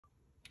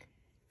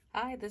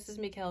Hi, this is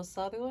Mikhail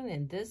Sutherland,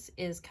 and this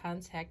is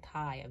Contact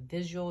High, a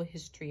visual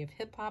history of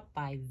hip hop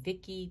by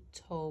Vikki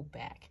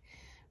Tobak.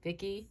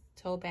 Vikki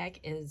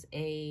Tobak is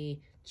a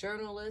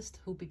journalist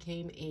who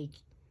became a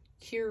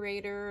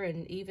curator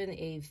and even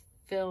a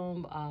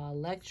film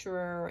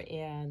lecturer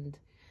and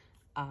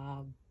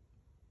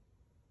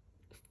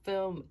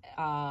film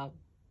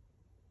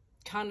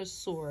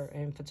connoisseur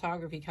and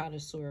photography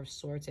connoisseur of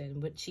sorts.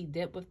 And what she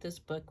did with this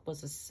book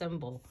was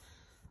assemble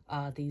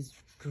these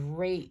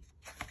great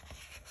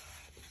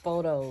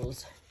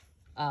photos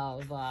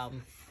of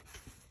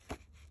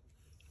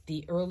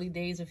the early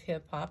days of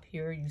hip-hop.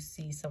 Here you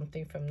see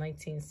something from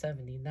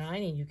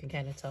 1979, and you can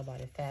kind of tell by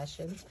the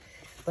fashions.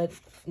 But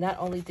not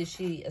only did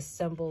she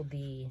assemble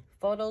the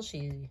photos,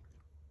 she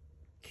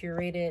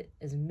curated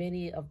as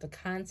many of the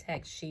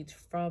contact sheets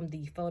from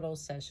the photo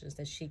sessions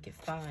that she could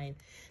find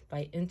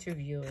by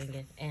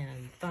interviewing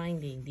and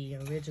finding the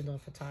original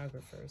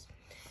photographers.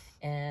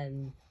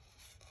 And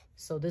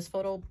so this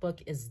photo book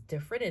is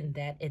different in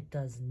that it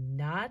does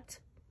not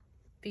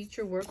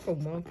feature work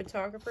from one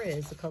photographer. It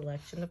is a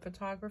collection of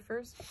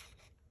photographers.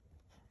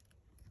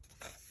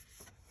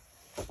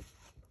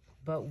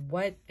 But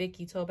what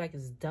Vikki Tobak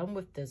has done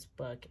with this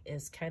book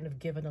is kind of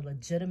given a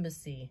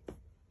legitimacy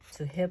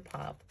to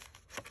hip-hop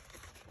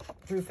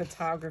through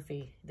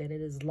photography that it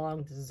has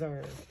long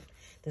deserved.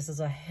 This is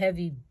a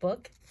heavy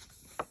book.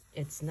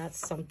 It's not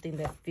something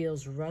that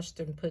feels rushed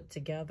and put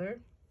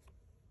together.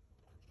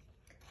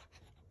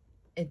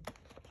 It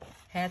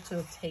had to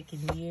have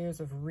taken years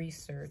of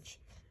research.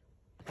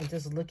 And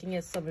just looking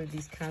at some of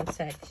these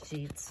contact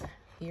sheets,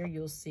 here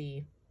you'll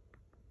see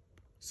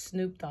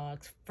Snoop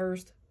Dogg's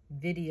first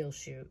video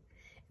shoot.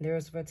 And there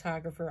was a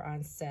photographer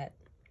on set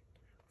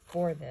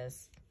for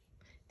this.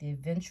 The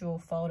eventual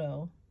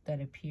photo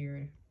that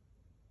appeared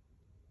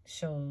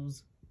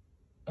shows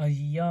a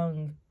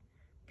young,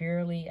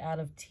 barely out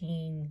of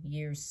teen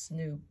years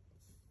Snoop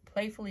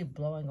playfully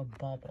blowing a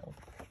bubble.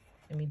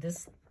 I mean,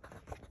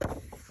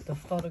 the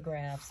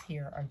photographs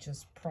here are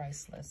just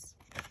priceless.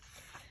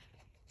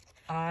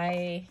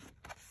 I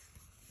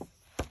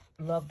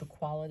love the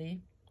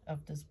quality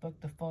of this book.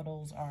 The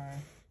photos are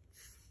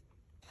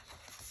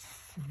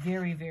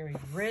very, very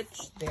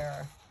rich.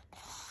 They're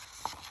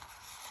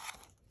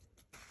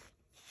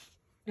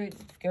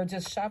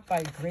just shot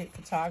by great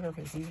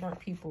photographers. These weren't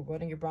people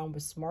running around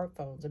with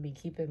smartphones. I mean,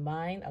 keep in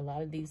mind, a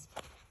lot of these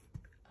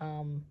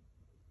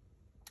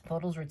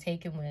photos were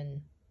taken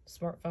when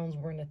smartphones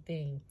weren't a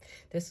thing.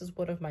 This is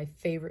one of my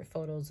favorite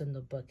photos in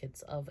the book.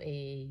 It's of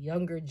a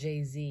younger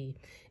Jay-Z,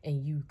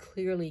 and you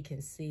clearly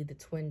can see the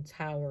Twin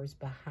Towers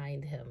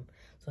behind him.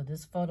 So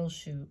this photo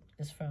shoot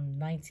is from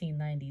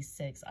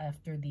 1996,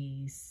 after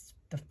the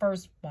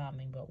first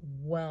bombing, but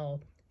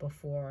well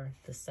before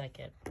the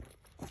second.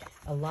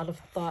 A lot of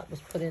thought was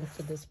put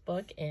into this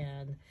book,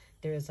 and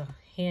there's a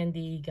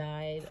handy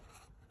guide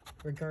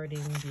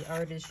regarding the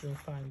artist you'll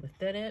find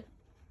within it.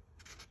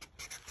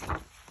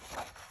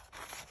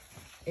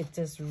 It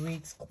just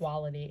reeks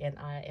quality, and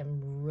I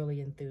am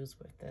really enthused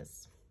with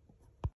this.